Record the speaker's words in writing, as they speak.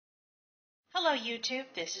Hello YouTube,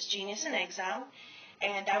 this is Genius in Exile,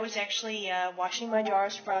 and I was actually washing my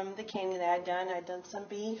jars from the canning that I'd done. I'd done some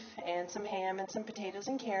beef and some ham and some potatoes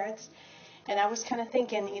and carrots, and I was kind of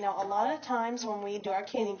thinking, a lot of times when we do our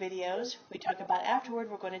canning videos, we talk about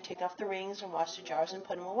afterward we're going to take off the rings and wash the jars and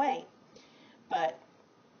put them away. But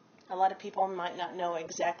a lot of people might not know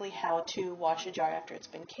exactly how to wash a jar after it's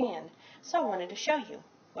been canned, so I wanted to show you.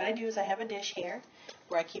 What I do is I have a dish here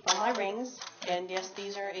where I keep all my rings, and yes,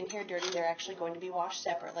 these are in here dirty. They're actually going to be washed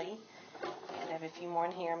separately. And I have a few more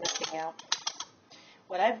in here I'm going to take out.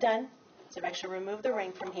 What I've done is I've actually removed the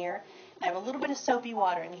ring from here. I have a little bit of soapy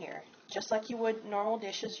water in here. Just like you would normal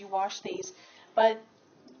dishes, you wash these, but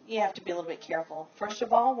you have to be a little bit careful. First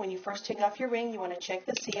of all, when you first take off your ring, you want to check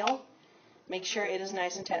the seal. Make sure it is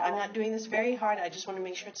nice and tight. I'm not doing this very hard. I just want to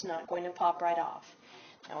make sure it's not going to pop right off.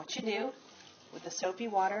 Now what you do with the soapy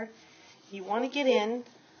water, you want to get in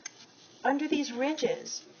under these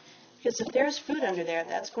ridges, because if there's food under there,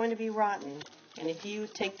 that's going to be rotten. And if you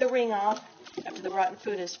take the ring off after the rotten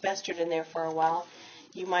food has festered in there for a while,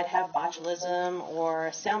 you might have botulism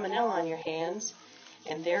or salmonella on your hands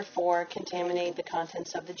and therefore contaminate the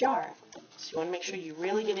contents of the jar. So you want to make sure you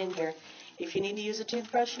really get in here. If you need to use a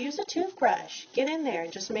toothbrush, use a toothbrush. Get in there.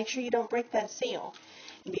 Just make sure you don't break that seal.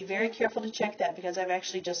 And be very careful to check that, because I've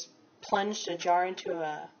actually just plunged a jar into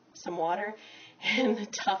some water and the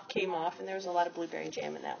top came off, and there was a lot of blueberry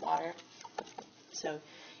jam in that water. So you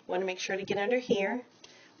want to make sure to get under here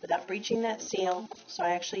without breaching that seal. So I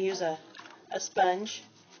actually use a sponge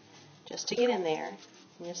just to get in there.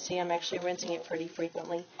 And you'll see I'm actually rinsing it pretty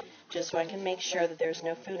frequently just so I can make sure that there's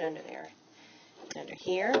no food under there. And under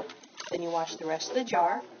here, then you wash the rest of the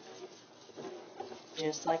jar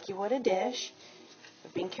just like you would a dish,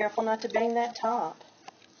 but being careful not to bang that top.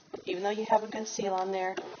 Even though you have a good seal on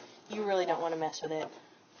there, you really don't want to mess with it.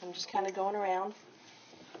 I'm just kind of going around.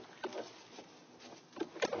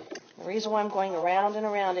 The reason why I'm going around and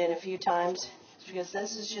around it a few times is because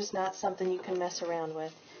this is just not something you can mess around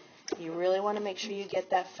with. You really want to make sure you get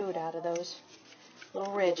that food out of those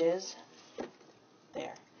little ridges.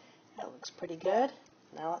 There. That looks pretty good.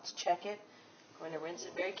 Now let's check it. I'm going to rinse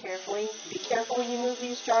it very carefully. Be careful when you move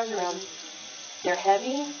these jars around. They're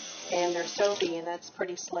heavy and they're soapy, and that's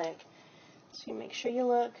pretty slick. So you make sure you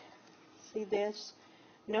look. See this?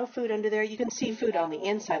 No food under there. You can see food on the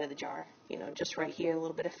inside of the jar. Just right here, a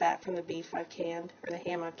little bit of fat from the beef I've canned, or the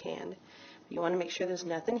ham I've canned. You want to make sure there's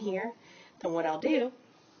nothing here. Then what I'll do,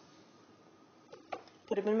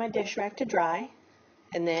 put them in my dish rack to dry,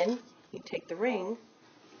 and then you take the ring.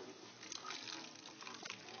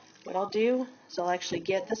 What I'll do is I'll actually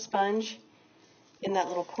get the sponge in that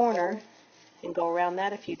little corner and go around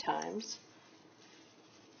that a few times,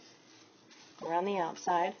 around the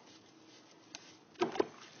outside.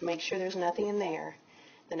 Make sure there's nothing in there.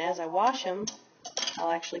 Then as I wash them,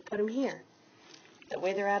 I'll actually put them here. That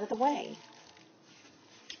way they're out of the way.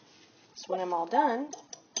 So when I'm all done,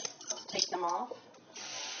 just take them off,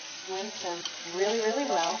 rinse them really, really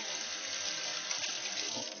well.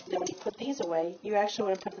 Then when you put these away, you actually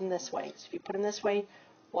want to put them this way. So if you put them this way,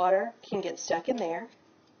 water can get stuck in there,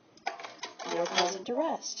 and it'll cause it to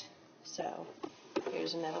rust. So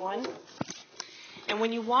here's another one. And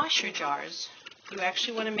when you wash your jars, you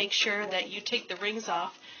actually want to make sure that you take the rings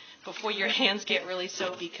off before your hands get really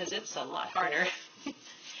soapy, because it's a lot harder.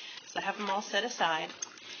 So I have them all set aside.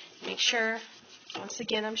 Make sure, once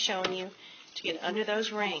again I'm showing you, to get under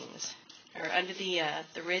those rings, or under the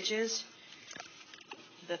ridges,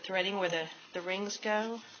 the threading where the rings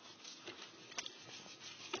go.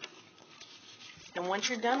 And once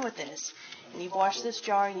you're done with this, and you've washed this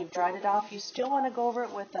jar and you've dried it off, you still want to go over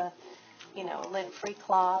it with a lint-free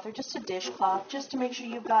cloth or just a dishcloth, just to make sure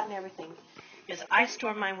you've gotten everything. Because I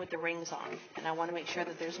store mine with the rings on, and I want to make sure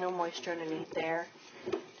that there's no moisture underneath there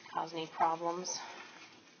to cause any problems.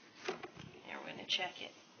 Now we're going to check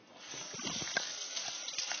it.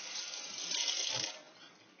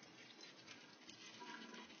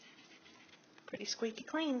 Pretty squeaky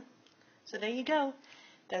clean. So there you go.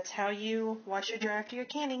 That's how you wash your jar after your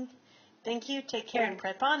canning. Thank you. Take care and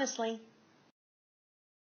prep honestly.